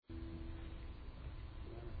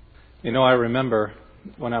I remember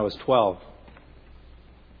when I was 12,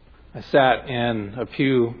 I sat in a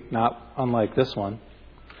pew not unlike this one,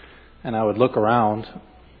 and I would look around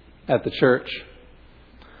at the church.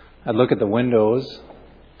 I'd look at the windows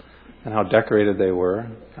and how decorated they were.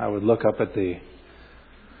 I would look up at the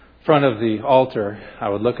front of the altar. I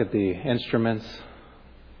would look at the instruments.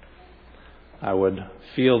 I would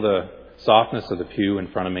feel the softness of the pew in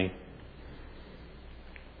front of me.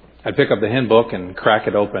 I'd pick up the hymn book and crack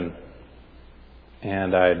it open.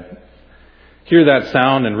 And I'd hear that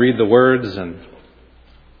sound and read the words. And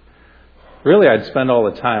really, I'd spend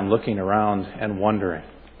all the time looking around and wondering,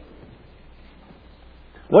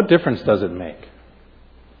 what difference does it make?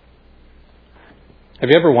 Have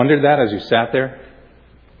you ever wondered that as you sat there?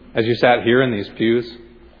 As you sat here in these pews?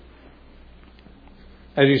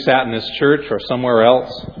 As you sat in this church or somewhere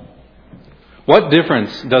else? What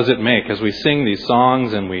difference does it make as we sing these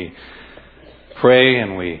songs and we pray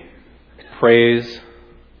and we praise?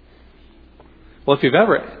 Well, if you've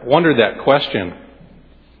ever wondered that question,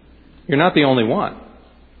 you're not the only one.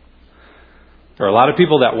 There are a lot of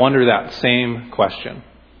people that wonder that same question.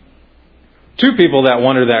 Two people that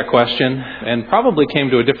wonder that question and probably came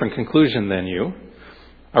to a different conclusion than you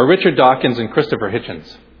are Richard Dawkins and Christopher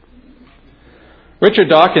Hitchens. Richard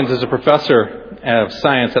Dawkins is a professor of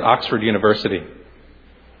science at Oxford University.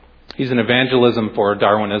 He's an evangelism for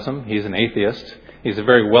Darwinism. He's an atheist. He's a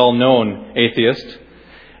very well-known atheist.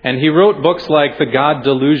 And he wrote books like The God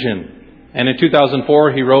Delusion. And in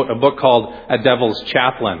 2004, he wrote a book called A Devil's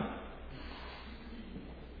Chaplain.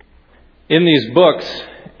 In these books,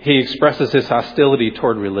 he expresses his hostility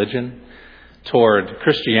toward religion, toward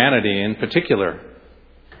Christianity in particular.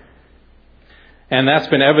 And that's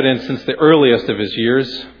been evident since the earliest of his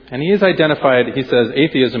years. And he has identified, he says,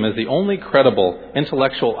 atheism as the only credible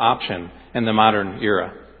intellectual option in the modern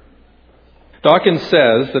era. Dawkins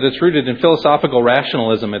says that it's rooted in philosophical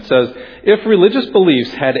rationalism. It says, if religious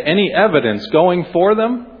beliefs had any evidence going for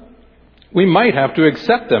them, we might have to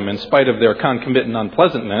accept them in spite of their concomitant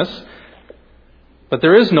unpleasantness. But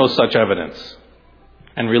there is no such evidence.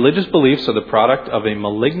 And religious beliefs are the product of a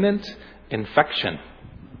malignant infection.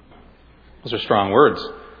 Those are strong words.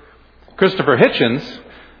 Christopher Hitchens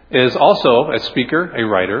is also a speaker, a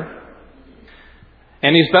writer.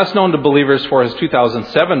 And he's best known to believers for his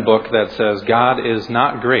 2007 book that says, God is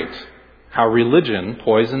not great, how religion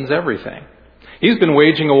poisons everything. He's been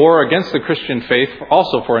waging a war against the Christian faith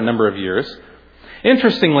also for a number of years.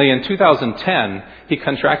 Interestingly, in 2010, he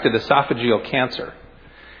contracted esophageal cancer.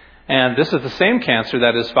 And this is the same cancer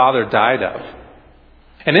that his father died of.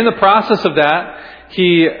 And in the process of that,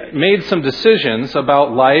 he made some decisions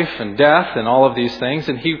about life and death and all of these things.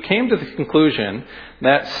 And he came to the conclusion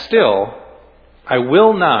that still, I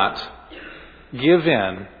will not give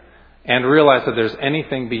in and realize that there's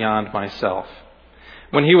anything beyond myself.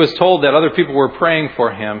 When he was told that other people were praying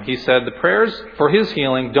for him, he said the prayers for his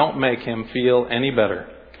healing don't make him feel any better.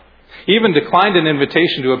 He even declined an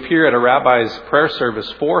invitation to appear at a rabbi's prayer service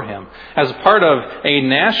for him as part of a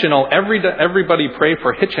national Everybody Pray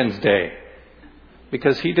for Hitchens Day,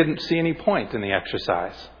 because he didn't see any point in the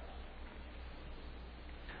exercise.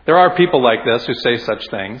 There are people like this who say such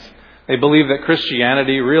things. They believe that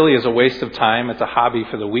Christianity really is a waste of time. It's a hobby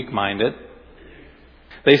for the weak-minded.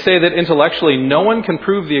 They say that intellectually no one can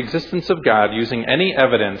prove the existence of God using any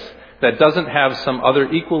evidence that doesn't have some other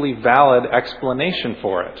equally valid explanation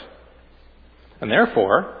for it. And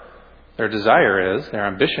therefore, their desire is, their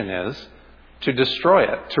ambition is, to destroy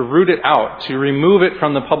it, to root it out, to remove it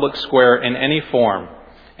from the public square in any form.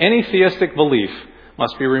 Any theistic belief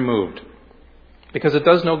must be removed because it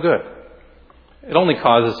does no good. It only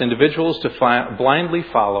causes individuals to blindly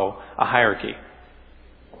follow a hierarchy.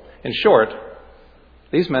 In short,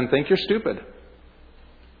 these men think you're stupid.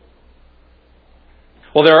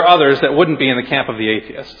 Well, there are others that wouldn't be in the camp of the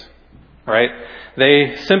atheist, right?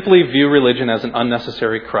 They simply view religion as an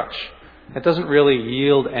unnecessary crutch. It doesn't really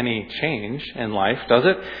yield any change in life, does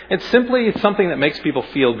it? It's simply something that makes people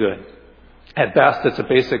feel good. At best, it's a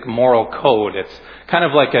basic moral code. It's kind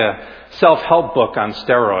of like a self-help book on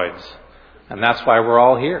steroids. And that's why we're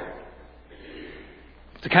all here.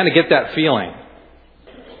 To kind of get that feeling.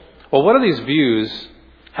 Well, what do these views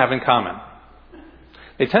have in common?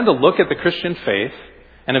 They tend to look at the Christian faith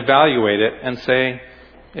and evaluate it and say,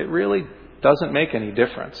 it really doesn't make any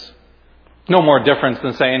difference. No more difference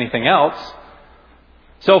than, say, anything else.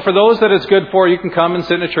 So for those that it's good for, you can come and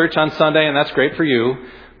sit in a church on Sunday, and that's great for you.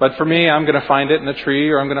 But for me, I'm going to find it in a tree,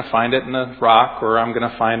 or I'm going to find it in a rock, or I'm going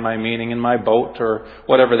to find my meaning in my boat, or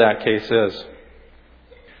whatever that case is.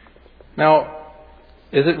 Now,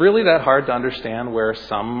 Is it really that hard to understand where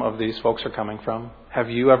some of these folks are coming from? Have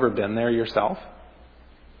you ever been there yourself?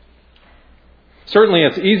 Certainly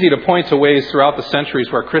it's easy to point to ways throughout the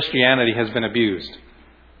centuries where Christianity has been abused,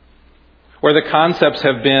 where the concepts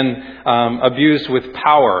have been abused with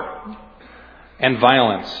power and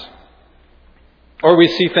violence. Or we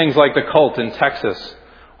see things like the cult in Texas,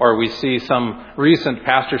 or we see some recent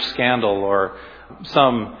pastor scandal or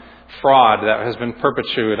some fraud that has been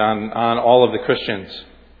perpetrated on all of the Christians.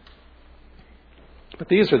 But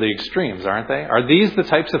these are the extremes, aren't they? Are these the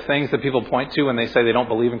types of things that people point to when they say they don't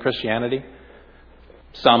believe in Christianity?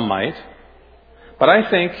 Some might. But I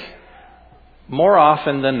think more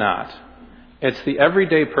often than not, it's the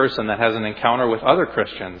everyday person that has an encounter with other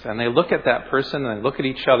Christians, and they look at that person and they look at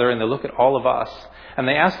each other and they look at all of us, and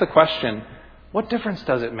they ask the question, what difference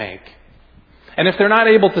does it make? And if they're not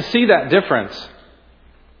able to see that difference,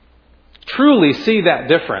 truly see that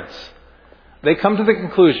difference, they come to the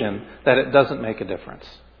conclusion that it doesn't make a difference.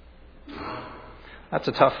 That's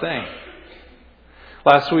a tough thing.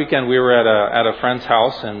 Last weekend we were at a friend's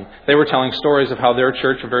house, and they were telling stories of how their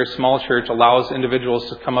church, a very small church, allows individuals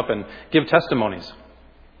to come up and give testimonies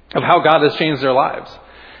of how God has changed their lives.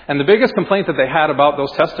 And the biggest complaint that they had about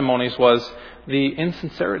those testimonies was the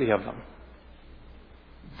insincerity of them.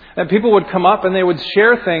 And people would come up and they would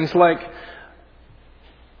share things like,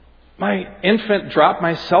 my infant dropped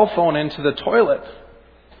my cell phone into the toilet,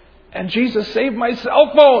 and Jesus saved my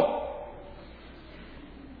cell phone.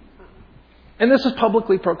 And this is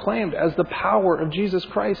publicly proclaimed as the power of Jesus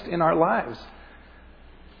Christ in our lives.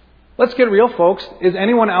 Let's get real, folks. Is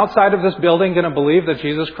anyone outside of this building going to believe that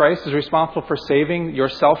Jesus Christ is responsible for saving your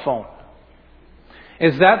cell phone?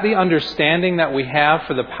 Is that the understanding that we have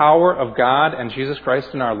for the power of God and Jesus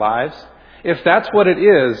Christ in our lives? If that's what it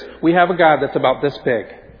is, we have a God that's about this big.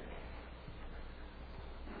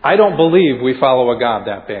 I don't believe we follow a God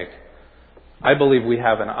that big. I believe we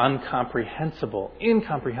have an incomprehensible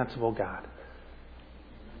God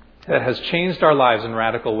that has changed our lives in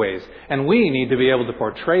radical ways. And we need to be able to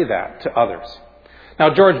portray that to others.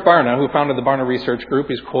 Now, George Barna, who founded the Barna Research Group,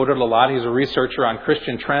 he's quoted a lot. He's a researcher on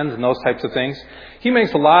Christian trends and those types of things. He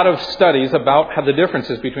makes a lot of studies about how the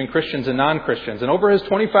differences between Christians and non-Christians. And over his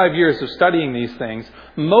 25 years of studying these things,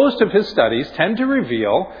 most of his studies tend to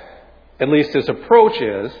reveal, at least his approach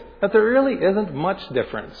is, that there really isn't much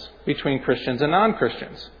difference between Christians and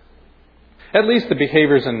non-Christians. At least the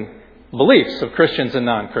behaviors and beliefs of Christians and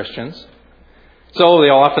non-Christians. So they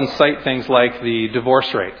often cite things like the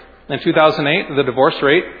divorce rate. In 2008, the divorce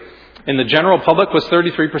rate in the general public was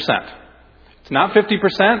 33%. It's not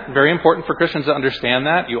 50%. Very important for Christians to understand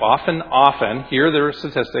that. You often hear the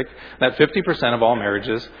statistic that 50% of all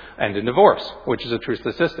marriages end in divorce, which is a true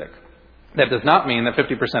statistic. That does not mean that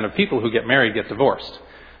 50% of people who get married get divorced.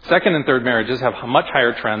 Second and third marriages have much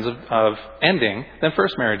higher trends of ending than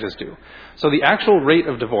first marriages do. So the actual rate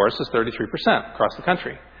of divorce is 33% across the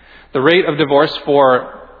country. The rate of divorce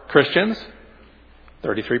for Christians,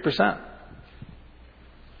 33%.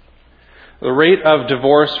 The rate of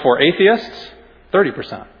divorce for atheists,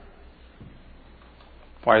 30%.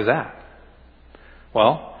 Why is that?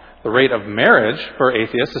 Well, the rate of marriage for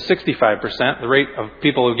atheists is 65%. The rate of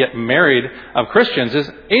people who get married of Christians is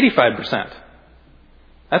 85%.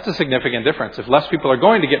 That's a significant difference. If less people are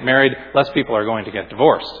going to get married, less people are going to get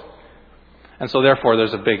divorced. And so therefore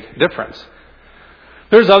there's a big difference.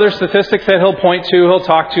 There's other statistics that he'll point to. He'll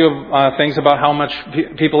talk to things about how much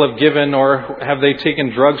people have given, or have they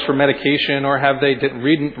taken drugs for medication, or have they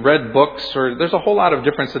read books, or there's a whole lot of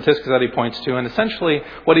different statistics that he points to. And essentially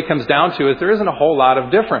what he comes down to is there isn't a whole lot of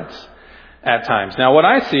difference at times. Now when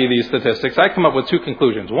I see these statistics, I come up with two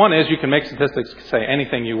conclusions. One is you can make statistics say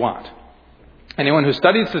anything you want. Anyone who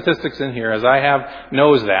studied statistics in here, as I have,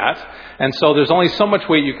 knows that. And so there's only so much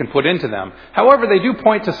weight you can put into them. However, they do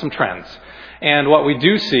point to some trends. And what we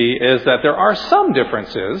do see is that there are some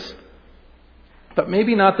differences, but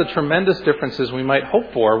maybe not the tremendous differences we might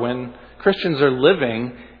hope for when Christians are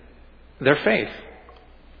living their faith.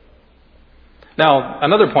 Now,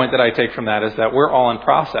 another point that I take from that is that we're all in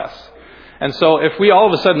process. And so if we all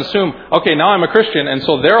of a sudden assume, okay, now I'm a Christian, and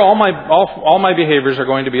so all my behaviors are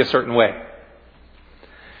going to be a certain way,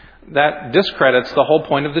 that discredits the whole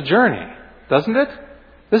point of the journey, doesn't it?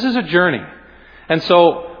 This is a journey. And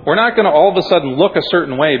so we're not going to all of a sudden look a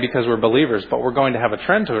certain way because we're believers, but we're going to have a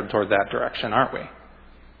trend toward that direction, aren't we?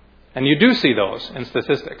 And you do see those in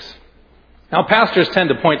statistics. Now, pastors tend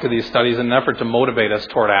to point to these studies in an effort to motivate us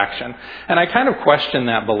toward action. And I kind of question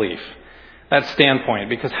that belief, that standpoint,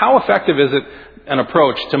 because how effective is it an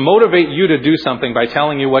approach to motivate you to do something by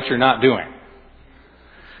telling you what you're not doing?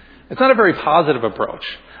 It's not a very positive approach.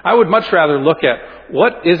 I would much rather look at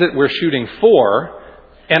what is it we're shooting for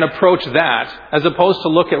and approach that as opposed to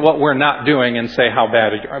look at what we're not doing and say, how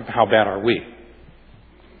bad are we?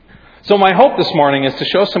 So my hope this morning is to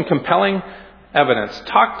show some compelling evidence,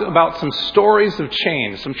 talk about some stories of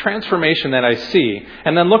change, some transformation that I see,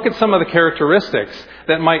 and then look at some of the characteristics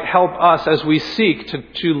that might help us as we seek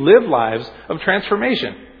to live lives of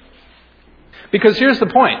transformation. Because here's the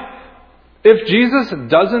point. If Jesus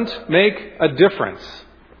doesn't make a difference,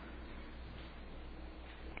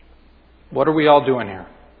 what are we all doing here?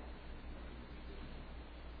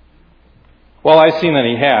 Well, I've seen that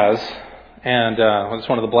He has, and it's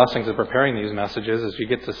one of the blessings of preparing these messages is you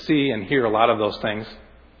get to see and hear a lot of those things.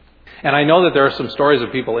 And I know that there are some stories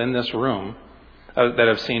of people in this room that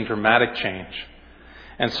have seen dramatic change.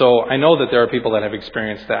 And so I know that there are people that have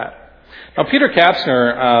experienced that. Now, Peter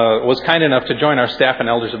Kapsner was kind enough to join our staff and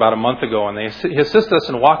elders about a month ago, and he assisted us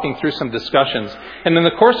in walking through some discussions. And in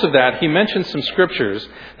the course of that, he mentioned some scriptures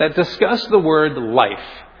that discuss the word life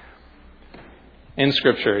in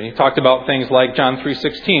Scripture. He talked about things like John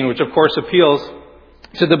 3:16, which of course appeals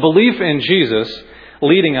to the belief in Jesus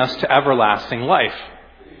leading us to everlasting life.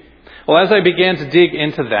 Well, as I began to dig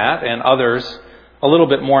into that and others a little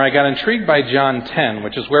bit more, I got intrigued by John 10,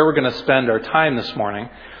 which is where we're going to spend our time this morning.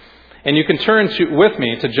 And you can turn with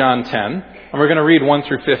me to John 10, and we're going to read 1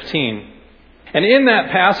 through 15. And in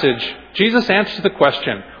that passage, Jesus answers the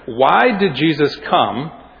question, why did Jesus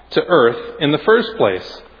come to earth in the first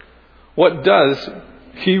place? What does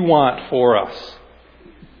He want for us?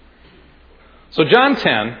 So John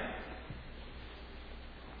 10,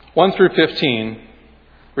 1 through 15,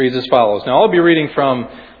 reads as follows. Now, I'll be reading from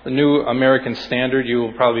the New American Standard. You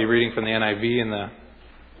will probably be reading from the NIV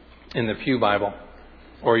in the Pew Bible,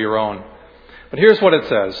 or your own. But here's what it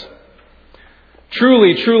says.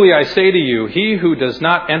 Truly, truly, I say to you, he who does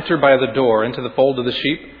not enter by the door into the fold of the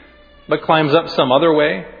sheep, but climbs up some other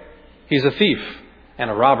way, he's a thief and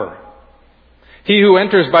a robber. He who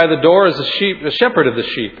enters by the door is the shepherd of the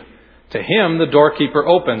sheep. To him the doorkeeper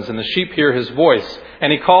opens, and the sheep hear his voice.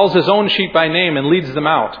 And he calls his own sheep by name and leads them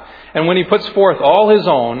out. And when he puts forth all his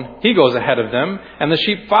own, he goes ahead of them, and the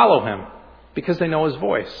sheep follow him, because they know his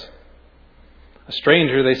voice. A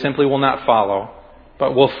stranger they simply will not follow,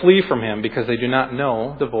 but will flee from him, because they do not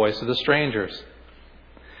know the voice of the strangers.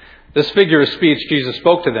 This figure of speech Jesus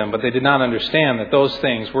spoke to them, but they did not understand that those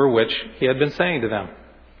things were which He had been saying to them.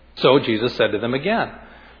 So Jesus said to them again,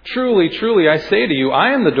 Truly, truly, I say to you,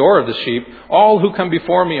 I am the door of the sheep. All who come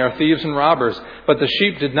before me are thieves and robbers, but the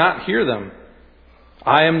sheep did not hear them.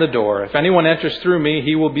 I am the door. If anyone enters through me,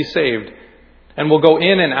 he will be saved, and will go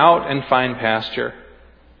in and out and find pasture.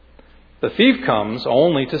 The thief comes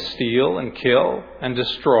only to steal and kill and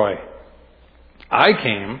destroy. I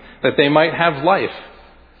came that they might have life,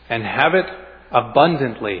 and have it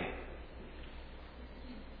abundantly.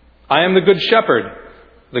 I am the good shepherd.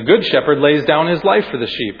 The good shepherd lays down his life for the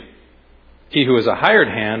sheep. He who is a hired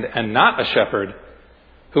hand and not a shepherd,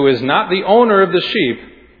 who is not the owner of the sheep,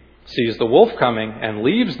 sees the wolf coming and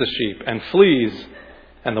leaves the sheep and flees,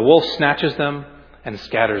 and the wolf snatches them and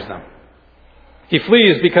scatters them. He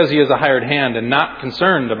flees because he is a hired hand and not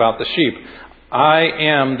concerned about the sheep. I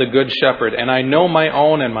am the good shepherd, and I know my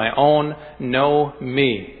own, and my own know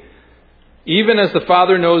me. Even as the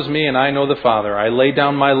Father knows me, and I know the Father, I lay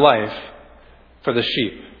down my life for the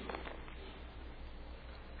sheep.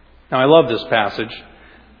 Now, I love this passage.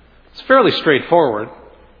 It's fairly straightforward,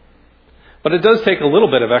 but it does take a little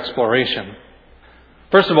bit of exploration.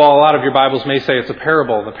 First of all, a lot of your Bibles may say it's a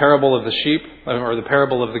parable, the parable of the sheep, or the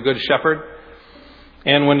parable of the good shepherd.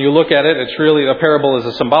 And when you look at it, it's really, a parable is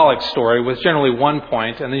a symbolic story with generally one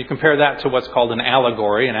point, and then you compare that to what's called an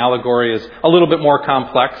allegory. An allegory is a little bit more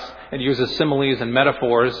complex. It uses similes and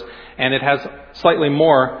metaphors, and it has slightly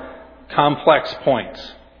more complex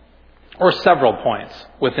points, or several points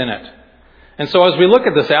within it. And so as we look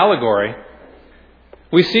at this allegory,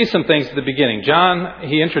 we see some things at the beginning. John,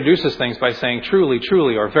 he introduces things by saying, truly,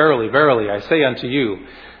 truly, or verily, verily, I say unto you.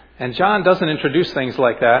 And John doesn't introduce things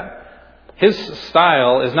like that. His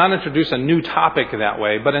style is not introduce a new topic that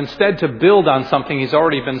way, but instead to build on something he's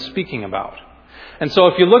already been speaking about. And so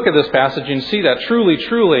if you look at this passage and see that truly,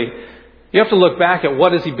 truly, you have to look back at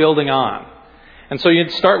what is he building on. And so you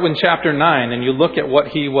start with chapter 9 and you look at what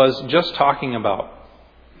he was just talking about.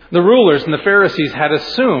 The rulers and the Pharisees had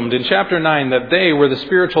assumed in chapter 9 that they were the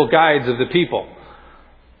spiritual guides of the people.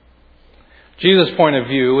 Jesus' point of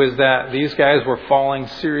view is that these guys were falling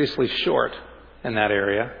seriously short in that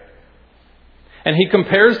area. And he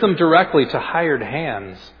compares them directly to hired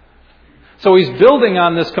hands. So he's building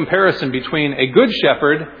on this comparison between a good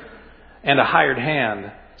shepherd and a hired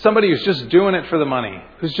hand, Somebody who's just doing it for the money,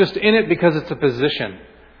 who's just in it because it's a position.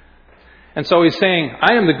 And so he's saying,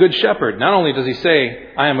 I am the good shepherd. Not only does he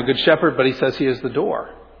say, I am a good shepherd, but he says he is the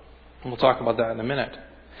door. And we'll talk about that in a minute.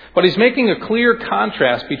 But he's making a clear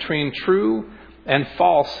contrast between true and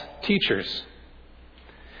false teachers.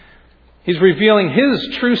 He's revealing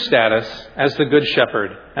his true status as the good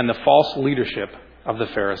shepherd and the false leadership of the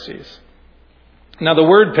Pharisees. Now, the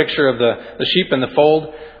word picture of the sheep in the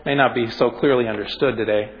fold may not be so clearly understood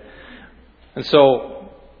today. And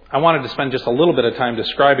so I wanted to spend just a little bit of time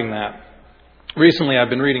describing that. Recently, I've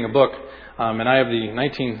been reading a book, and I have the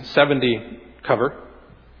 1970 cover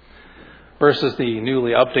versus the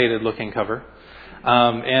newly updated looking cover.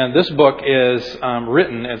 And this book is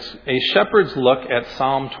written, it's a shepherd's look at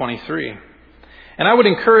Psalm 23. And I would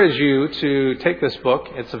encourage you to take this book.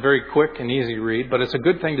 It's a very quick and easy read, but it's a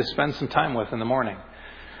good thing to spend some time with in the morning.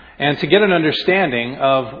 And to get an understanding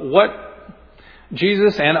of what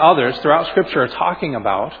Jesus and others throughout Scripture are talking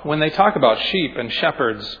about when they talk about sheep and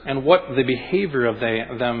shepherds and what the behavior of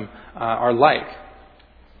them are like.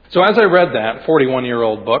 So as I read that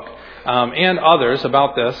 41-year-old book and others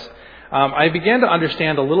about this, I began to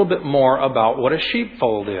understand a little bit more about what a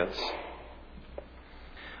sheepfold is.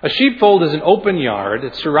 A sheepfold is an open yard.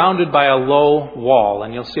 It's surrounded by a low wall,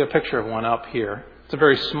 and you'll see a picture of one up here. It's a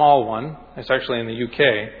very small one. It's actually in the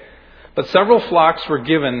UK. But several flocks were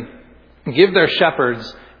give their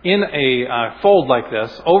shepherds in a fold like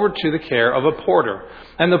this over to the care of a porter.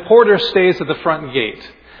 And the porter stays at the front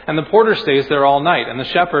gate. And the porter stays there all night. And the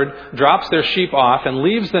shepherd drops their sheep off and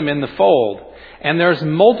leaves them in the fold. And there's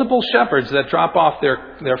multiple shepherds that drop off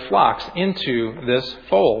their flocks into this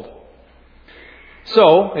fold.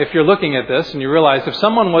 So, if you're looking at this and you realize if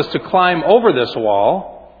someone was to climb over this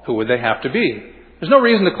wall, who would they have to be? There's no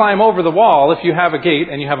reason to climb over the wall if you have a gate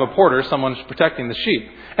and you have a porter, someone who's protecting the sheep.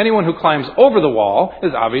 Anyone who climbs over the wall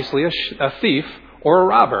is obviously a thief or a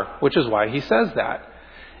robber, which is why he says that.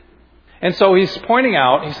 And so he's pointing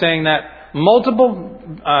out, he's saying that multiple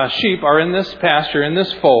sheep are in this pasture, in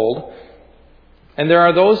this fold, and there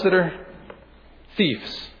are those that are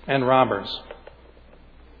thieves and robbers.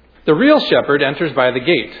 The real shepherd enters by the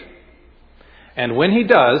gate. And when he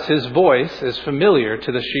does, his voice is familiar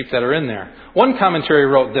to the sheep that are in there. One commentary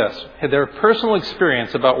wrote this, their personal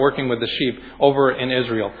experience about working with the sheep over in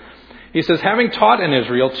Israel. He says, having taught in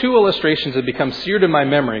Israel, 2 illustrations have become seared in my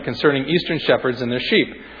memory concerning Eastern shepherds and their sheep.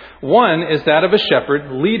 One is that of a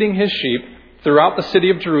shepherd leading his sheep throughout the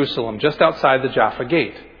city of Jerusalem, just outside the Jaffa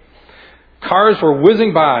gate. Cars were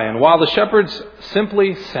whizzing by, and while the shepherds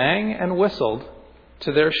simply sang and whistled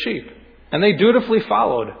to their sheep, and they dutifully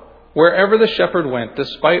followed wherever the shepherd went,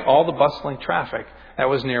 despite all the bustling traffic that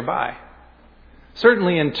was nearby.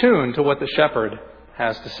 Certainly in tune to what the shepherd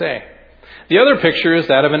has to say. The other picture is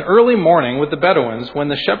that of an early morning with the Bedouins when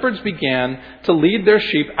the shepherds began to lead their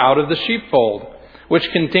sheep out of the sheepfold, which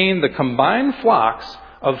contained the combined flocks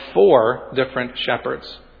of 4 different shepherds.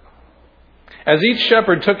 As each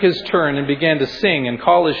shepherd took his turn and began to sing and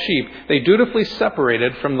call his sheep, they dutifully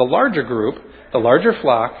separated from the larger group, the larger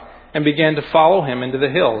flock, and began to follow him into the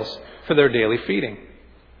hills for their daily feeding.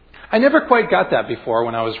 I never quite got that before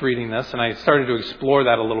when I was reading this, and I started to explore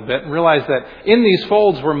that a little bit and realized that in these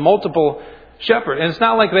folds were multiple shepherds. And it's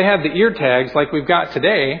not like they had the ear tags like we've got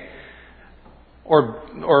today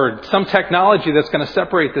or some technology that's going to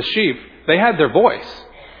separate the sheep. They had their voice.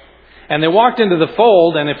 And they walked into the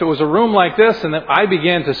fold, and if it was a room like this and that I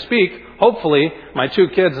began to speak, hopefully my 2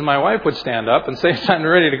 kids and my wife would stand up and say, it's time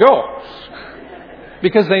ready to go.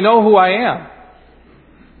 Because they know who I am.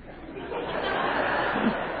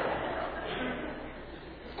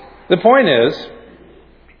 The point is,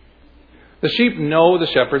 the sheep know the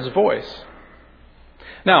shepherd's voice.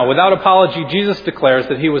 Now, without apology, Jesus declares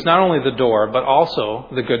that he was not only the door, but also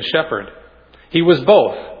the good shepherd. He was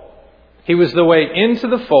both. He was the way into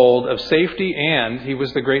the fold of safety, and he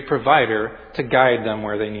was the great provider to guide them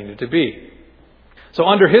where they needed to be. So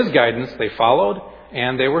under his guidance, they followed,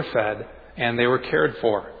 and they were fed, and they were cared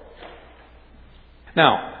for.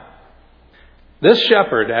 Now, this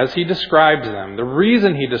shepherd, as he describes them, the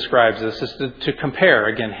reason he describes this is to compare,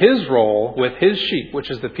 again, his role with his sheep, which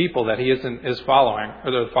is the people that he is following,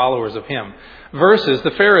 or the followers of him, versus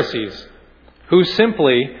the Pharisees, who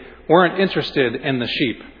simply weren't interested in the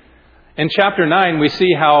sheep. In chapter 9, we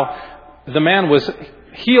see how the man was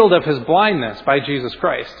healed of his blindness by Jesus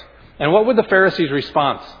Christ. And what would the Pharisees'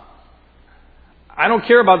 response? I don't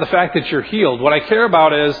care about the fact that you're healed. What I care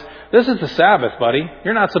about is, this is the Sabbath, buddy.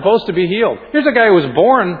 You're not supposed to be healed. Here's a guy who was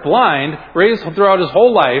born blind, raised throughout his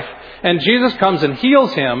whole life, and Jesus comes and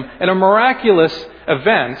heals him in a miraculous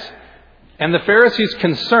event. And the Pharisees'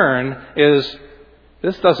 concern is,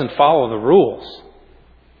 This doesn't follow the rules.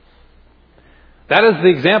 That is the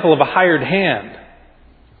example of a hired hand,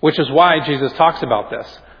 which is why Jesus talks about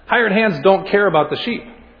this. Hired hands don't care about the sheep,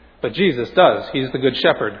 but Jesus does. He's the good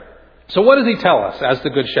shepherd. So what does he tell us as the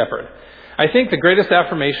good shepherd? I think the greatest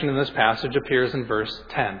affirmation in this passage appears in verse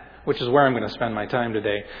 10, which is where I'm going to spend my time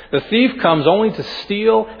today. The thief comes only to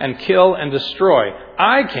steal and kill and destroy.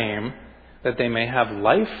 I came that they may have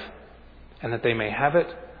life and that they may have it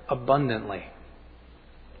abundantly.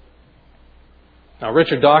 Now,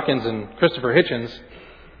 Richard Dawkins and Christopher Hitchens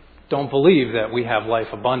don't believe that we have life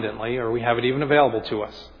abundantly or we have it even available to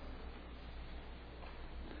us.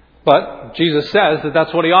 But Jesus says that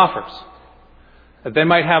that's what he offers. That they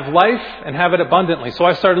might have life and have it abundantly. So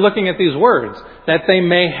I started looking at these words. That they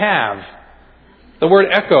may have. The word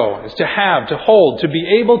echo is to have, to hold, to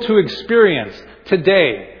be able to experience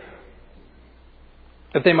today.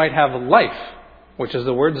 That they might have life, which is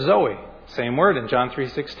the word Zoe. Same word in John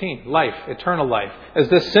 3:16. Life, eternal life. Is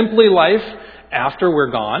this simply life after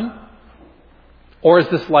we're gone? Or is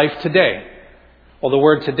this life today? Well, the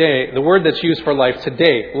word today, the word that's used for life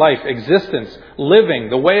today, life, existence,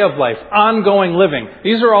 living, the way of life, ongoing living.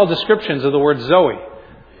 These are all descriptions of the word Zoe.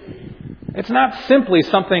 It's not simply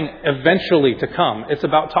something eventually to come. It's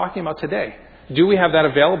about talking about today. Do we have that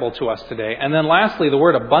available to us today? And then lastly, the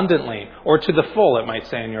word abundantly, or to the full, it might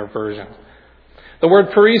say in your version. The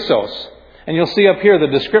word perissos. And you'll see up here the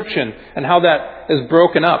description and how that is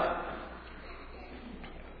broken up.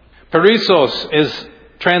 Perissos is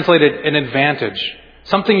translated an advantage,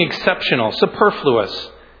 something exceptional,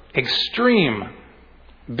 superfluous, extreme,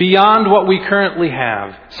 beyond what we currently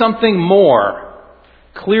have, something more,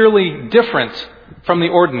 clearly different from the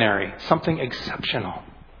ordinary, something exceptional.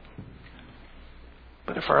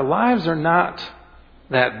 But if our lives are not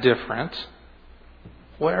that different,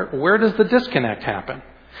 where does the disconnect happen?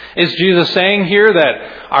 Is Jesus saying here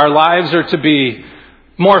that our lives are to be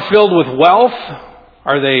more filled with wealth?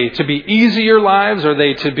 Are they to be easier lives? Are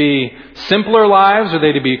they to be simpler lives? Are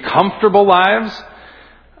they to be comfortable lives?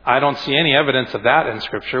 I don't see any evidence of that in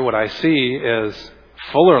Scripture. What I see is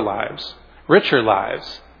fuller lives, richer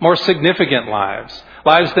lives, more significant lives,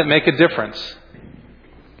 lives that make a difference.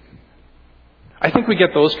 I think we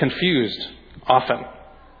get those confused often.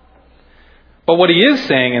 But what he is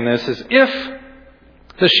saying in this is if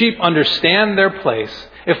the sheep understand their place,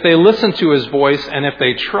 if they listen to his voice, and if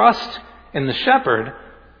they trust in the shepherd,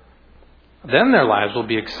 then their lives will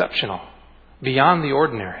be exceptional, beyond the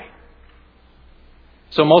ordinary.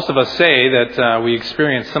 So most of us say that we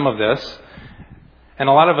experience some of this, and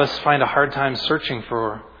a lot of us find a hard time searching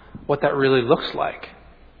for what that really looks like.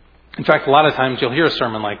 In fact, a lot of times you'll hear a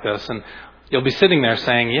sermon like this, and you'll be sitting there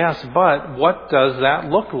saying, yes, but what does that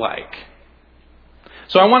look like?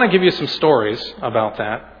 So I want to give you some stories about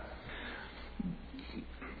that.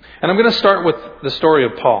 And I'm going to start with the story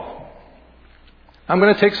of Paul. I'm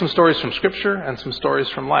going to take some stories from Scripture and some stories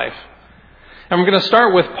from life. And we're going to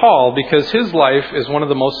start with Paul because his life is one of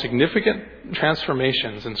the most significant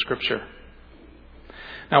transformations in Scripture.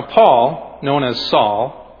 Now, Paul, known as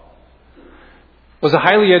Saul, was a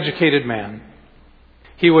highly educated man.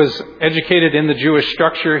 He was educated in the Jewish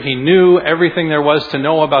structure. He knew everything there was to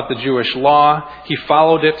know about the Jewish law. He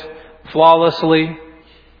followed it flawlessly.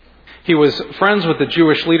 He was friends with the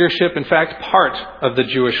Jewish leadership, in fact, part of the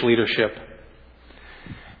Jewish leadership.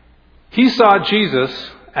 He saw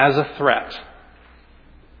Jesus as a threat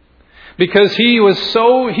because he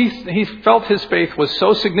felt his faith was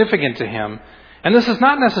so significant to him. And this is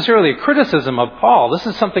not necessarily a criticism of Paul. This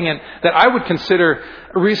is something that I would consider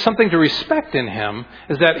something to respect in him,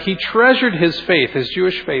 is that he treasured his faith, his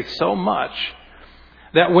Jewish faith, so much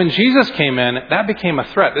that when Jesus came in, that became a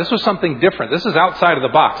threat. This was something different. This is outside of the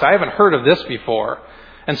box. I haven't heard of this before.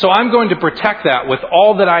 And so I'm going to protect that with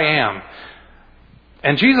all that I am.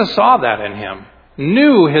 And Jesus saw that in him,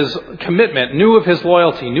 knew his commitment, knew of his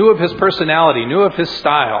loyalty, knew of his personality, knew of his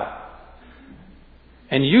style,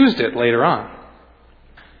 and used it later on.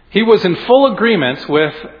 He was in full agreement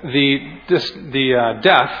with the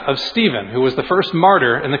death of Stephen, who was the first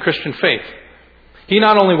martyr in the Christian faith. He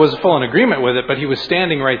not only was full in agreement with it, but he was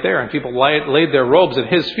standing right there, and people laid their robes at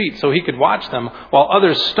his feet so he could watch them, while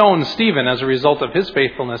others stoned Stephen as a result of his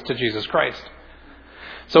faithfulness to Jesus Christ.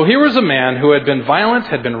 So here was a man who had been violent,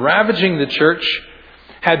 had been ravaging the church,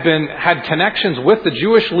 had connections with the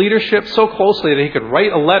Jewish leadership so closely that he could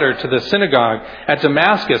write a letter to the synagogue at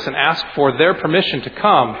Damascus and ask for their permission to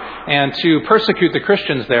come and to persecute the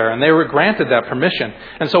Christians there. And they were granted that permission.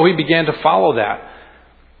 And so he began to follow that.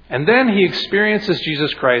 And then he experiences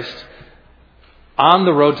Jesus Christ on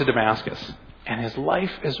the road to Damascus. And his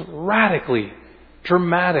life is radically,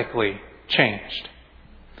 dramatically changed.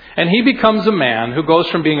 And he becomes a man who goes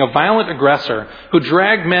from being a violent aggressor, who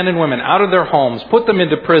dragged men and women out of their homes, put them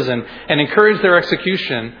into prison, and encouraged their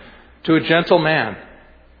execution, to a gentle man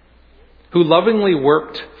who lovingly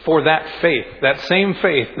worked for that faith, that same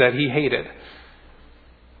faith that he hated.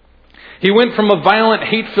 He went from a violent,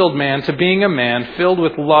 hate-filled man to being a man filled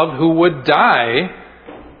with love who would die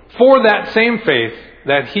for that same faith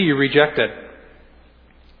that he rejected.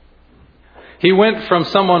 He went from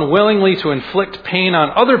someone willingly to inflict pain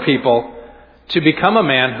on other people to become a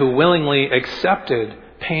man who willingly accepted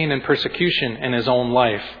pain and persecution in his own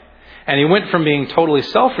life. And he went from being totally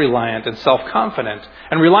self-reliant and self-confident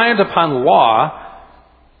and reliant upon law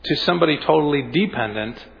to somebody totally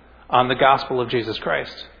dependent on the gospel of Jesus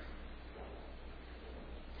Christ.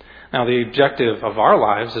 Now, the objective of our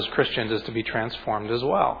lives as Christians is to be transformed as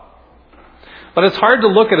well. But it's hard to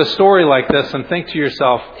look at a story like this and think to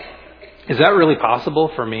yourself, is that really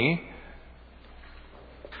possible for me?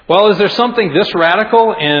 Well, is there something this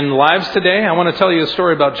radical in lives today? I want to tell you a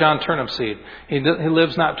story about John Turnipseed. He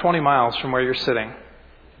lives not 20 miles from where you're sitting.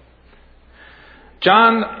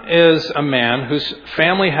 John is a man whose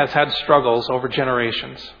family has had struggles over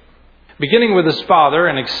generations. Beginning with his father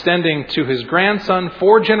and extending to his grandson,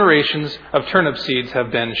 4 generations of Turnipseeds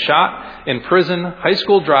have been shot, in prison, high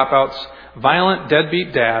school dropouts, violent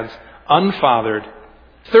deadbeat dads, unfathered.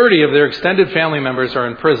 30 of their extended family members are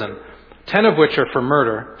in prison, 10 of which are for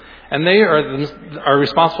murder, and they are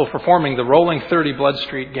responsible for forming the Rolling 30 Blood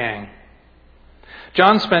Street Gang.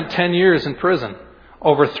 John spent 10 years in prison,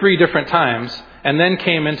 over 3 different times, and then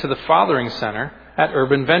came into the Fathering Center at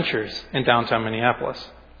Urban Ventures in downtown Minneapolis.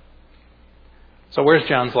 So where's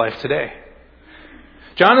John's life today?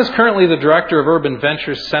 John is currently the director of Urban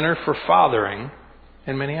Ventures Center for Fathering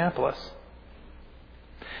in Minneapolis.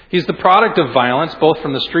 He's the product of violence, both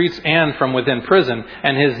from the streets and from within prison,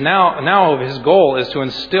 and his goal is to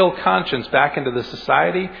instill conscience back into the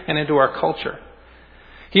society and into our culture.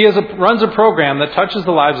 He runs a program that touches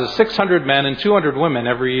the lives of 600 men and 200 women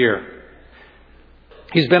every year.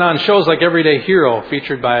 He's been on shows like Everyday Hero,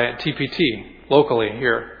 featured by TPT, locally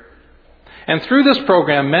here. And through this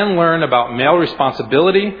program, men learn about male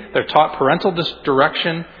responsibility, they're taught parental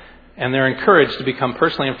direction, and they're encouraged to become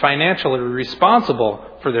personally and financially responsible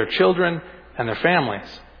for their children and their families.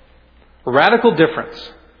 A radical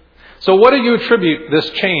difference. So what do you attribute this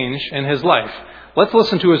change in his life? Let's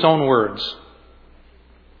listen to his own words.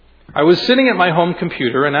 I was sitting at my home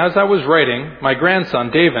computer, and as I was writing, my grandson,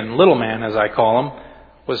 David, little man as I call him,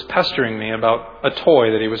 was pestering me about a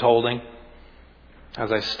toy that he was holding.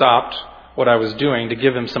 As I stopped what I was doing to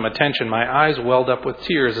give him some attention, my eyes welled up with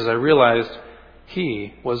tears as I realized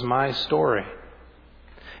he was my story.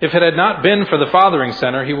 If it had not been for the Fathering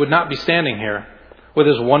Center, he would not be standing here with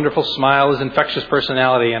his wonderful smile, his infectious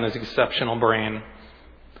personality, and his exceptional brain.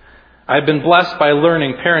 I had been blessed by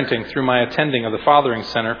learning parenting through my attending of the Fathering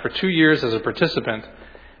Center for 2 years as a participant,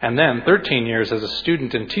 and then 13 years as a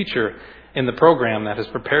student and teacher in the program that has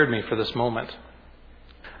prepared me for this moment.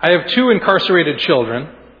 I have 2 incarcerated children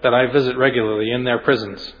that I visit regularly in their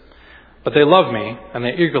prisons, but they love me and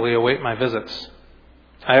they eagerly await my visits.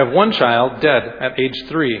 I have 1 child dead at age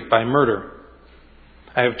 3 by murder.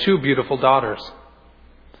 I have 2 beautiful daughters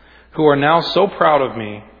who are now so proud of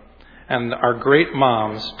me and are great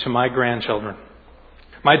moms to my grandchildren.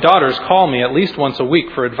 My daughters call me at least once a week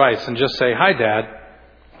for advice and just say, "Hi, Dad.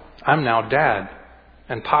 I'm now Dad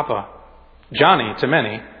and Papa, Johnny to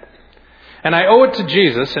many. And I owe it to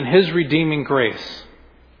Jesus and His redeeming grace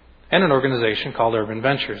and an organization called Urban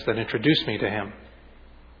Ventures that introduced me to Him.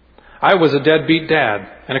 I was a deadbeat dad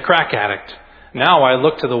and a crack addict. Now I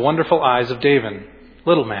look to the wonderful eyes of David,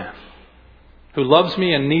 little man, who loves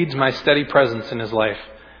me and needs my steady presence in his life.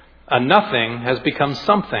 A nothing has become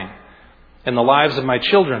something in the lives of my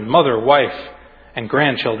children, mother, wife, and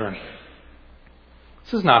grandchildren."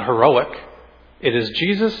 This is not heroic. It is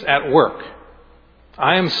Jesus at work.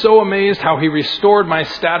 I am so amazed how He restored my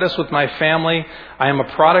status with my family. I am a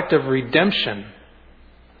product of redemption.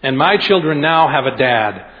 And my children now have a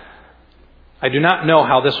dad. I do not know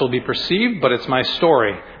how this will be perceived, but it's my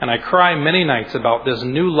story. And I cry many nights about this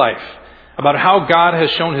new life, about how God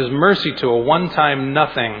has shown His mercy to a one-time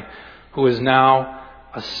nothing who is now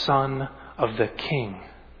a son of the King.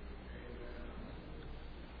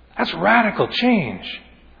 That's radical change.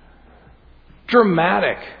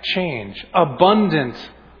 Dramatic change. Abundant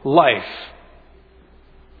life.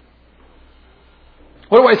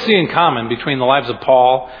 What do I see in common between the lives of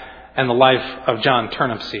Paul and the life of John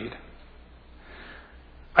Turnipseed?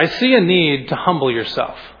 I see a need to humble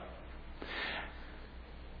yourself.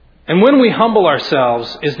 And when we humble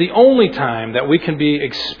ourselves is the only time that we can be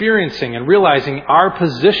experiencing and realizing our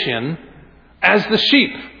position as the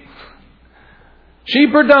sheep.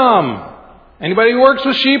 Sheep are dumb. Anybody who works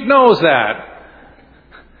with sheep knows that.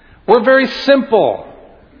 We're very simple,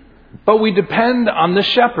 but we depend on the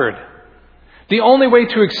shepherd. The only way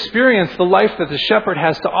to experience the life that the shepherd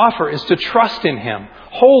has to offer is to trust in him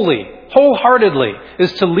wholeheartedly,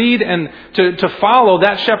 is to lead and to follow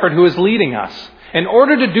that shepherd who is leading us. In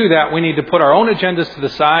order to do that, we need to put our own agendas to the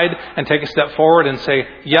side and take a step forward and say,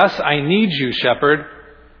 yes, I need you, shepherd.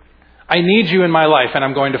 I need you in my life, and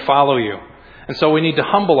I'm going to follow you. And so we need to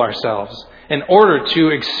humble ourselves in order to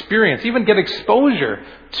experience, even get exposure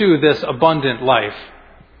to this abundant life.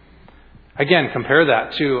 Again, compare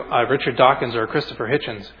that to Richard Dawkins or Christopher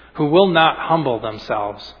Hitchens, who will not humble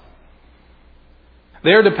themselves.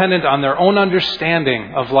 They are dependent on their own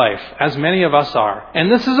understanding of life, as many of us are.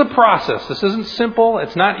 And this is a process. This isn't simple.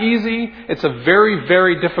 It's not easy. It's a very,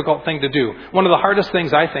 very difficult thing to do. One of the hardest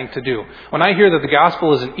things, I think, to do. When I hear that the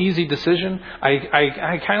gospel is an easy decision,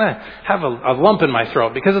 I kind of have a lump in my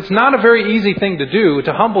throat, because it's not a very easy thing to do,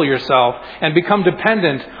 to humble yourself and become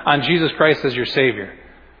dependent on Jesus Christ as your Savior.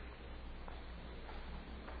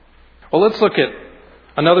 Well, let's look at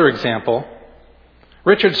another example.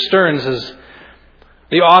 Richard Stearns is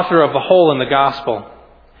the author of The Hole in the Gospel.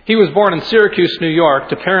 He was born in Syracuse, New York,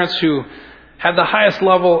 to parents who had the highest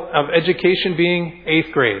level of education being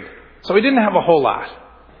 8th grade. So he didn't have a whole lot.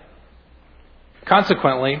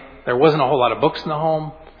 Consequently, there wasn't a whole lot of books in the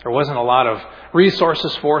home. There wasn't a lot of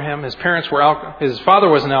resources for him. His father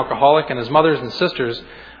was an alcoholic, and his mothers and sisters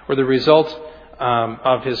were the result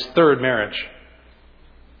of his third marriage.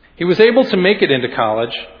 He was able to make it into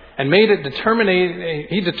college and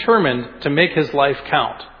he determined to make his life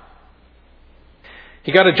count.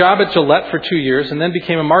 He got a job at Gillette for 2 years and then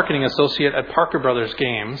became a marketing associate at Parker Brothers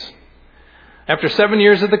Games. After 7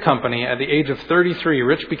 years at the company, at the age of 33,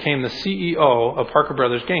 Rich became the CEO of Parker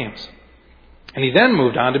Brothers Games. And he then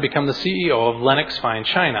moved on to become the CEO of Lenox Fine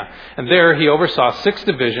China. And there he oversaw 6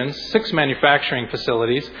 divisions, 6 manufacturing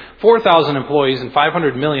facilities, 4,000 employees, and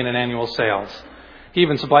 $500 million in annual sales. He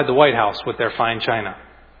even supplied the White House with their fine china.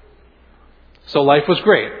 So life was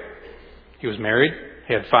great. He was married.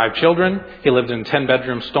 He had 5 children. He lived in a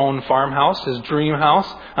 10-bedroom stone farmhouse, his dream house,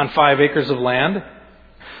 on 5 acres of land.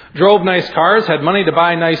 Drove nice cars, had money to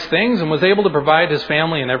buy nice things, and was able to provide his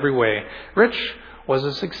family in every way. Rich was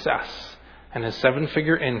a success, and his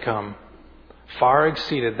 7-figure income far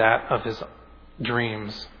exceeded that of his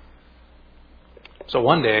dreams. So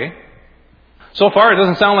one day, so far it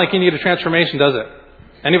doesn't sound like you need a transformation, does it?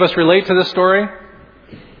 Any of us relate to this story?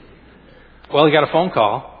 Well, he got a phone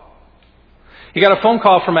call. He got a phone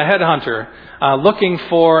call from a headhunter looking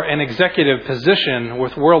for an executive position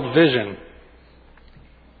with World Vision.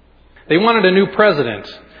 They wanted a new president.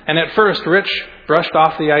 And at first, Rich brushed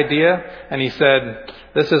off the idea and he said,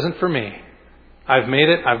 "This isn't for me. I've made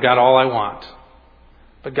it. I've got all I want."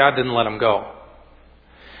 But God didn't let him go.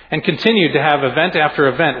 And continued to have event after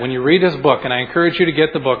event. When you read his book, and I encourage you to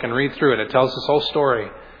get the book and read through it, it tells this whole story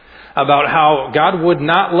about how God would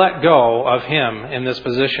not let go of him in this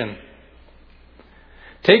position.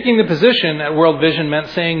 Taking the position at World Vision meant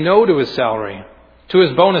saying no to his salary, to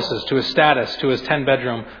his bonuses, to his status, to his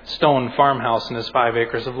 10-bedroom stone farmhouse and his 5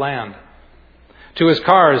 acres of land, to his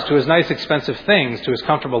cars, to his nice expensive things, to his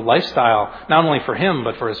comfortable lifestyle, not only for him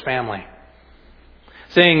but for his family.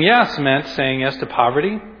 Saying yes meant saying yes to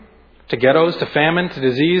poverty, to ghettos, to famine, to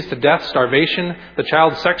disease, to death, starvation, the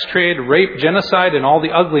child sex trade, rape, genocide, and all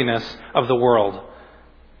the ugliness of the world.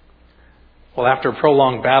 Well, after a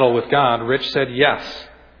prolonged battle with God, Rich said yes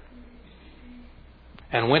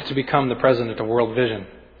and went to become the president of World Vision.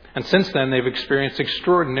 And since then, they've experienced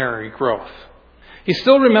extraordinary growth. He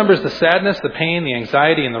still remembers the sadness, the pain, the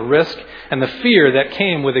anxiety, and the risk, and the fear that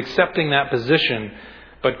came with accepting that position.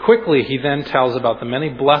 But quickly he then tells about the many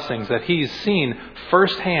blessings that he's seen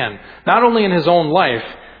firsthand, not only in his own life,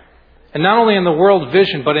 and not only in the World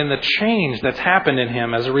Vision, but in the change that's happened in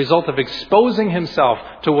him as a result of exposing himself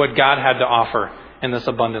to what God had to offer in this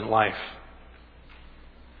abundant life.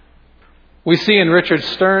 We see in Richard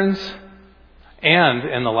Stearns, and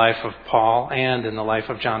in the life of Paul, and in the life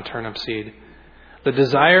of John Turnipseed, the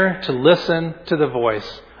desire to listen to the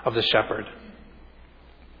voice of the shepherd.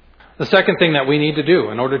 The second thing that we need to do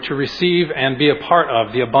in order to receive and be a part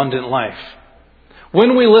of the abundant life.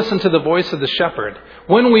 When we listen to the voice of the shepherd,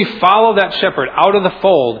 when we follow that shepherd out of the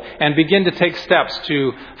fold and begin to take steps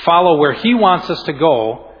to follow where he wants us to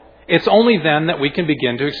go it's only then that we can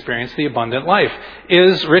begin to experience the abundant life.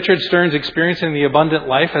 Is Richard Stearns experiencing the abundant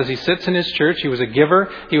life as he sits in his church? He was a giver.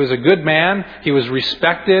 He was a good man. He was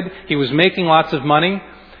respected. He was making lots of money.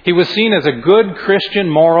 He was seen as a good Christian,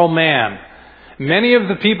 moral man. Many of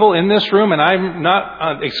the people in this room, and I'm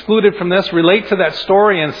not excluded from this, relate to that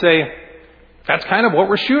story and say, that's kind of what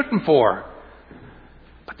we're shooting for.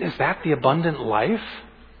 But is that the abundant life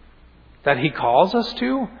that he calls us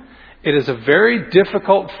to? It is a very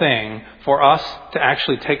difficult thing for us to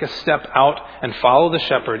actually take a step out and follow the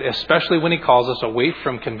shepherd, especially when he calls us away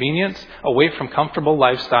from convenience, away from comfortable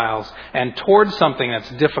lifestyles, and towards something that's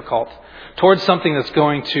difficult, towards something that's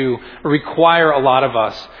going to require a lot of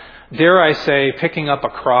us. Dare I say, picking up a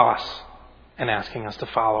cross and asking us to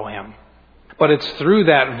follow him. But it's through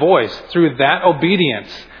that voice, through that obedience,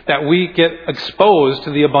 that we get exposed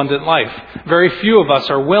to the abundant life. Very few of us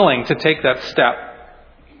are willing to take that step.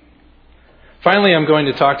 Finally, I'm going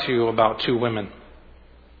to talk to you about two women.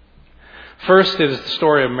 First is the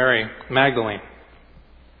story of Mary Magdalene.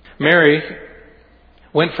 Mary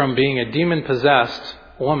went from being a demon-possessed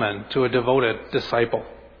woman to a devoted disciple.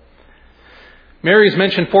 Mary is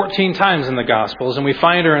mentioned 14 times in the Gospels, and we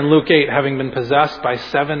find her in Luke 8 having been possessed by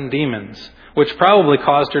 7 demons, which probably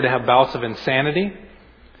caused her to have bouts of insanity,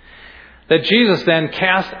 that Jesus then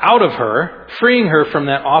cast out of her, freeing her from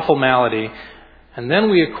that awful malady. And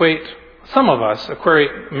then some of us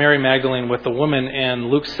equate Mary Magdalene with the woman in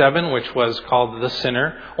Luke 7, which was called the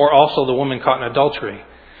sinner, or also the woman caught in adultery.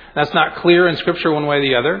 That's not clear in Scripture one way or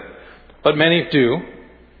the other, but many do.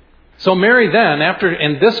 So Mary then,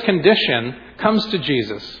 in this condition, comes to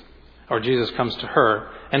Jesus, or Jesus comes to her,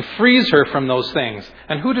 and frees her from those things.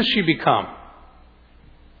 And who does she become?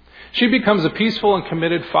 She becomes a peaceful and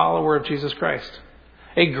committed follower of Jesus Christ.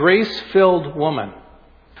 A grace-filled woman.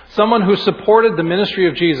 Someone who supported the ministry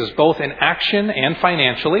of Jesus, both in action and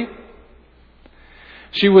financially.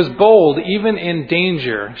 She was bold even in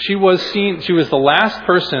danger. She was the last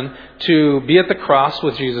person to be at the cross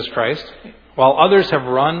with Jesus Christ. While others have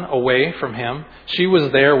run away from him, she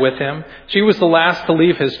was there with him. She was the last to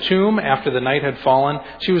leave his tomb after the night had fallen.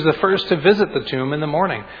 She was the first to visit the tomb in the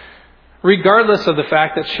morning, regardless of the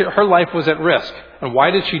fact that her life was at risk. And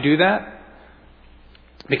why did she do that?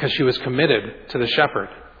 Because she was committed to the shepherd.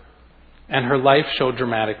 And her life showed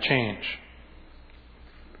dramatic change.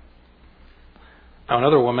 Now,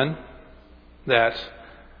 another woman that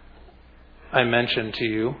I mentioned to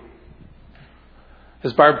you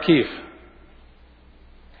is Barb Keefe.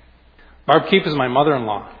 Barb Keefe is my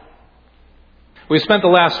mother-in-law. We spent the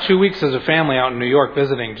last 2 weeks as a family out in New York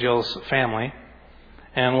visiting Jill's family.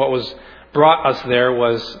 And what brought us there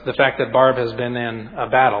was the fact that Barb has been in a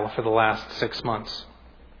battle for the last 6 months.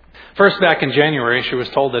 First, back in January, she was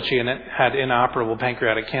told that she had inoperable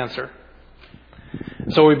pancreatic cancer.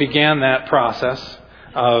 So we began that process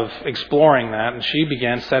of exploring that, and she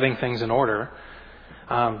began setting things in order.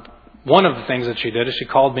 One of the things that she did is she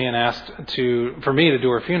called me and asked for me to do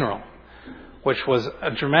her funeral, which was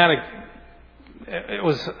a dramatic. It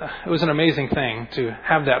was an amazing thing to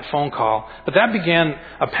have that phone call. But that began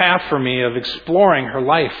a path for me of exploring her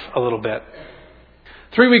life a little bit.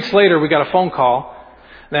 3 weeks later, we got a phone call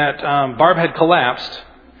that Barb had collapsed.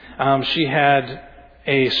 She had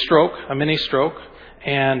a mini stroke,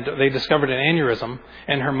 and they discovered an aneurysm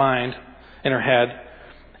in her mind, in her head.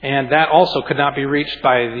 And that also could not be reached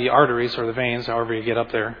by the arteries or the veins, however you get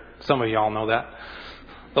up there. Some of you all know that.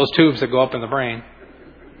 Those tubes that go up in the brain.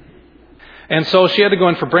 And so she had to go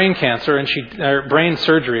in for brain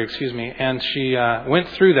surgery, and she went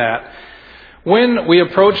through that. When we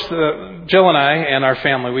approached Jill and I and our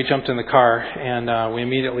family, we jumped in the car and we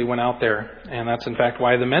immediately went out there. And that's in fact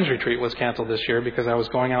why the men's retreat was canceled this year, because I was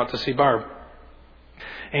going out to see Barb.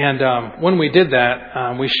 And when we did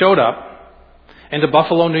that, we showed up into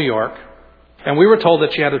Buffalo, New York, and we were told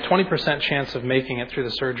that she had a 20% chance of making it through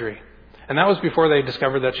the surgery. And that was before they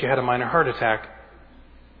discovered that she had a minor heart attack.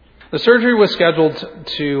 The surgery was scheduled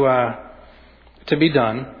to be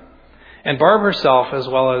done. And Barb herself, as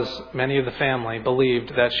well as many of the family,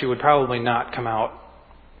 believed that she would probably not come out.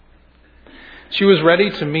 She was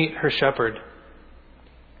ready to meet her shepherd.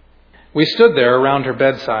 We stood there around her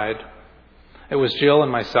bedside. It was Jill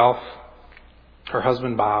and myself, her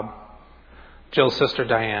husband Bob, Jill's sister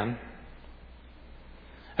Diane.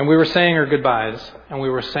 And we were saying her goodbyes, and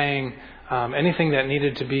we were saying anything that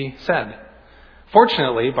needed to be said.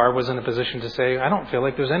 Fortunately, Barb was in a position to say, I don't feel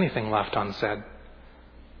like there's anything left unsaid.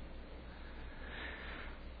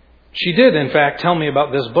 She did, in fact, tell me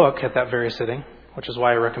about this book at that very sitting, which is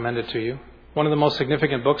why I recommend it to you. One of the most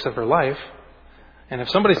significant books of her life. And if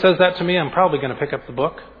somebody says that to me, I'm probably going to pick up the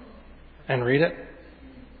book and read it.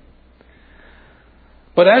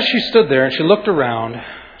 But as she stood there and she looked around,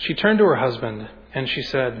 she turned to her husband and she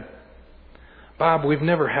said, "Bob, we've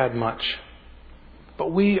never had much,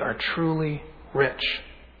 but we are truly rich."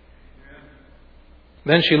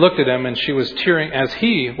 Then she looked at him and she was tearing, as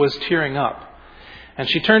he was tearing up. And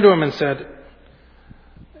she turned to him and said,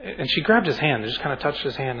 and she grabbed his hand and just kind of touched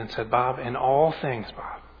his hand and said, "Bob, in all things,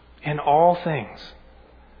 Bob, in all things."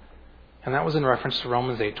 And that was in reference to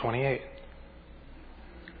Romans 8:28.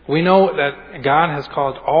 We know that God has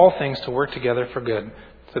called all things to work together for good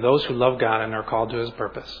to those who love God and are called to His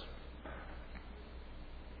purpose.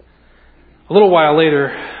 A little while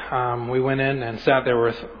later, we went in and sat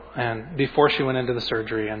there and before she went into the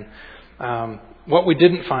surgery. And what we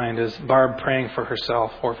didn't find is Barb praying for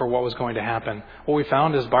herself or for what was going to happen. What we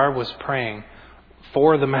found is Barb was praying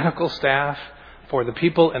for the medical staff, for the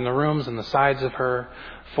people in the rooms and the sides of her,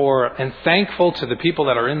 and thankful to the people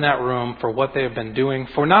that are in that room for what they have been doing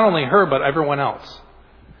for not only her, but everyone else.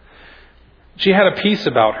 She had a peace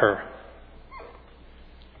about her.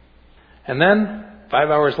 And then, 5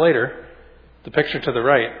 hours later, the picture to the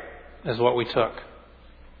right is what we took.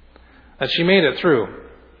 That she made it through.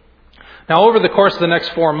 Now, over the course of the next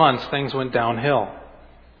 4 months, things went downhill.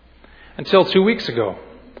 Until 2 weeks ago,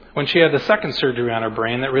 when she had the second surgery on her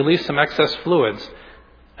brain that released some excess fluids,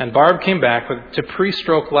 and Barb came back to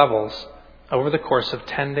pre-stroke levels over the course of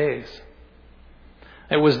 10 days.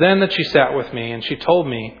 It was then that she sat with me and she told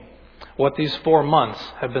me what these 4 months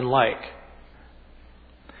had been like.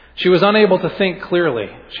 She was unable to think clearly.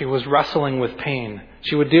 She was wrestling with pain.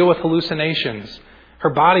 She would deal with hallucinations. Her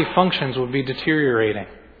body functions would be deteriorating.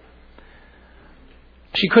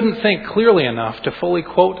 She couldn't think clearly enough to fully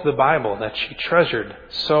quote the Bible that she treasured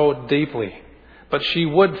so deeply. But she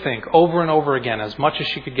would think over and over again, as much as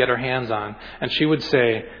she could get her hands on, and she would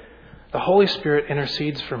say, "The Holy Spirit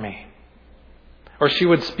intercedes for me." Or she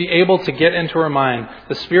would be able to get into her mind,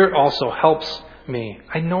 "The Spirit also helps me.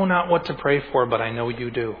 I know not what to pray for, but I know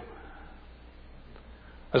you do."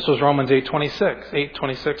 This was Romans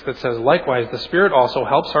 8:26 that says, "Likewise, the Spirit also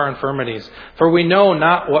helps our infirmities. For we know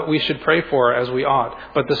not what we should pray for as we ought,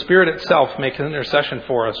 but the Spirit itself makes intercession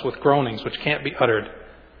for us with groanings which can't be uttered."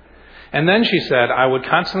 And then she said, "I would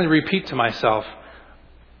constantly repeat to myself,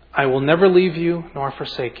 I will never leave you nor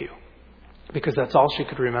forsake you." Because that's all she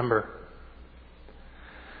could remember.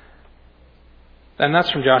 And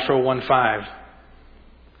that's from Joshua 1:5.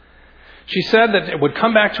 She said that it would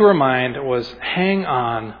come back to her mind was hang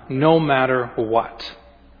on no matter what.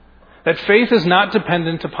 That faith is not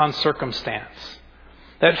dependent upon circumstance.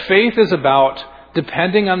 That faith is about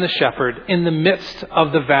depending on the shepherd in the midst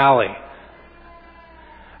of the valley.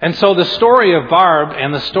 And so the story of Barb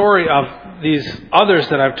and the story of these others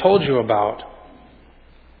that I've told you about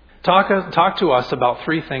talk to us about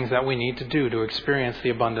 3 things that we need to do to experience the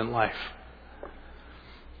abundant life.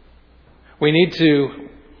 We need to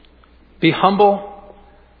be humble.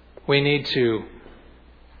 We need to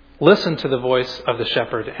listen to the voice of the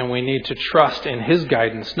shepherd, and we need to trust in His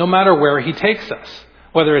guidance no matter where He takes us,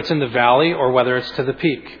 whether it's in the valley or whether it's to the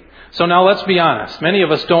peak. So now let's be honest. Many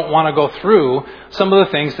of us don't want to go through some of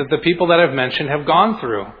the things that the people that I've mentioned have gone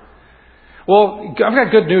through. Well, I've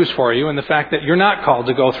got good news for you in the fact that you're not called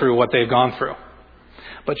to go through what they've gone through.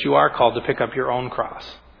 But you are called to pick up your own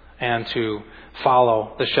cross and to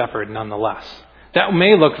follow the shepherd nonetheless. That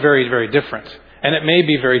may look very, very different, and it may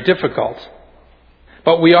be very difficult.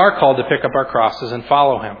 But we are called to pick up our crosses and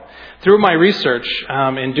follow Him. Through my research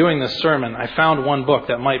in doing this sermon, I found one book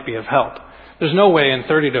that might be of help. There's no way in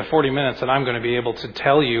 30 to 40 minutes that I'm going to be able to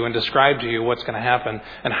tell you and describe to you what's going to happen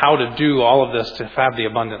and how to do all of this to have the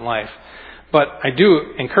abundant life. But I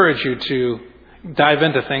do encourage you to dive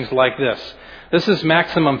into things like this. This is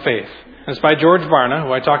Maximum Faith. It's by George Barna,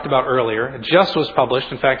 who I talked about earlier. It just was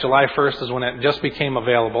published. In fact, July 1st is when it just became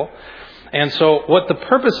available. And so what the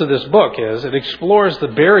purpose of this book is, it explores the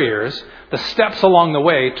barriers, the steps along the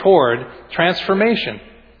way toward transformation,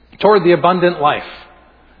 toward the abundant life.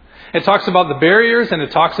 It talks about the barriers and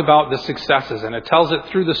it talks about the successes, and it tells it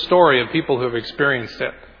through the story of people who have experienced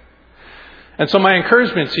it. And so my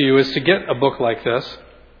encouragement to you is to get a book like this.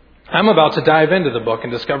 I'm about to dive into the book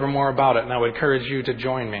and discover more about it, and I would encourage you to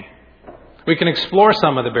join me. We can explore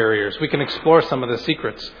some of the barriers. We can explore some of the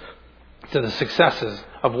secrets to the successes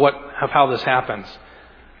of how this happens.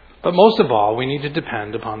 But most of all, we need to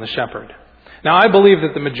depend upon the shepherd. Now, I believe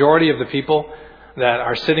that the majority of the people that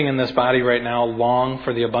are sitting in this body right now long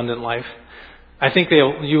for the abundant life. I think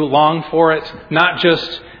you long for it, not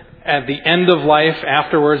just at the end of life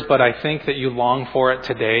afterwards, but I think that you long for it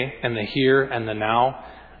today and the here and the now.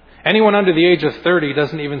 Anyone under the age of 30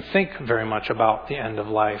 doesn't even think very much about the end of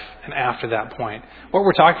life and after that point. What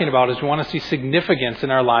we're talking about is we want to see significance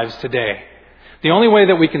in our lives today. The only way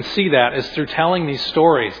that we can see that is through telling these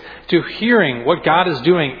stories, to hearing what God is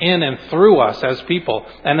doing in and through us as people,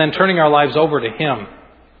 and then turning our lives over to Him.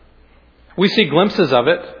 We see glimpses of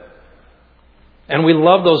it, and we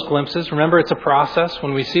love those glimpses. Remember, it's a process.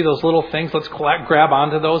 When we see those little things, let's grab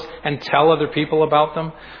onto those and tell other people about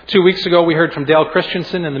them. 2 weeks ago, we heard from Dale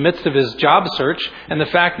Christensen in the midst of his job search, and the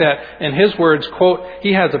fact that, in his words, quote,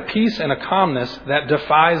 he has a peace and a calmness that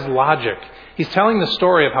defies logic. He's telling the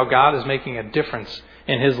story of how God is making a difference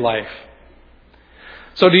in his life.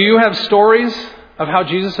 So do you have stories of how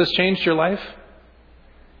Jesus has changed your life?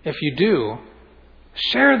 If you do,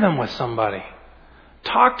 share them with somebody.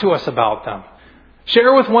 Talk to us about them.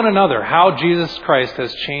 Share with one another how Jesus Christ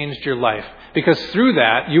has changed your life. Because through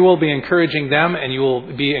that, you will be encouraging them and you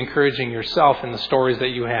will be encouraging yourself in the stories that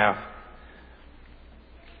you have.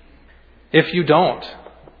 If you don't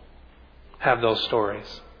have those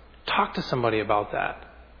stories, talk to somebody about that.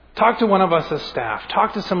 Talk to one of us as staff.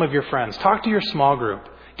 Talk to some of your friends. Talk to your small group.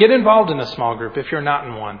 Get involved in a small group if you're not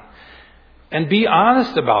in one. And be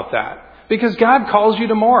honest about that. Because God calls you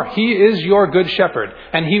to more. He is your good shepherd.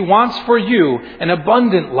 And He wants for you an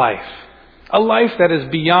abundant life. A life that is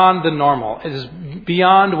beyond the normal. It is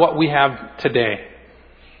beyond what we have today.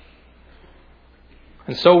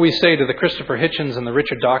 And so we say to the Christopher Hitchens and the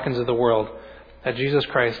Richard Dawkins of the world that Jesus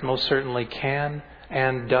Christ most certainly can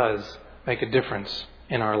and does make a difference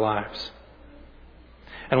in our lives.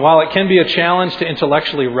 And while it can be a challenge to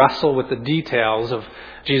intellectually wrestle with the details of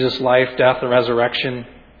Jesus' life, death, and resurrection,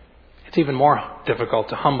 it's even more difficult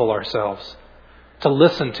to humble ourselves, to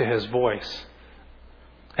listen to His voice,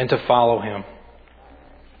 and to follow Him.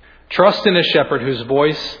 Trust in a shepherd whose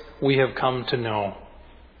voice we have come to know.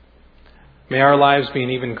 May our lives be an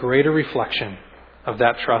even greater reflection of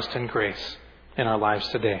that trust and grace in our lives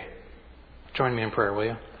today. Join me in prayer, will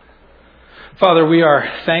you? Father, we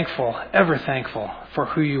are thankful, ever thankful for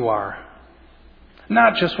who You are.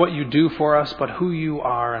 Not just what You do for us, but who You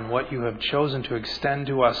are and what You have chosen to extend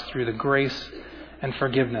to us through the grace and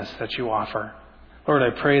forgiveness that You offer. Lord, I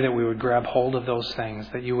pray that we would grab hold of those things,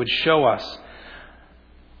 that You would show us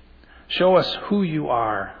who You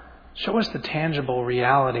are. Show us the tangible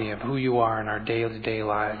reality of who You are in our day-to-day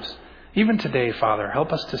lives. Even today, Father,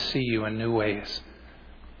 help us to see You in new ways.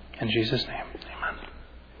 In Jesus' name, amen.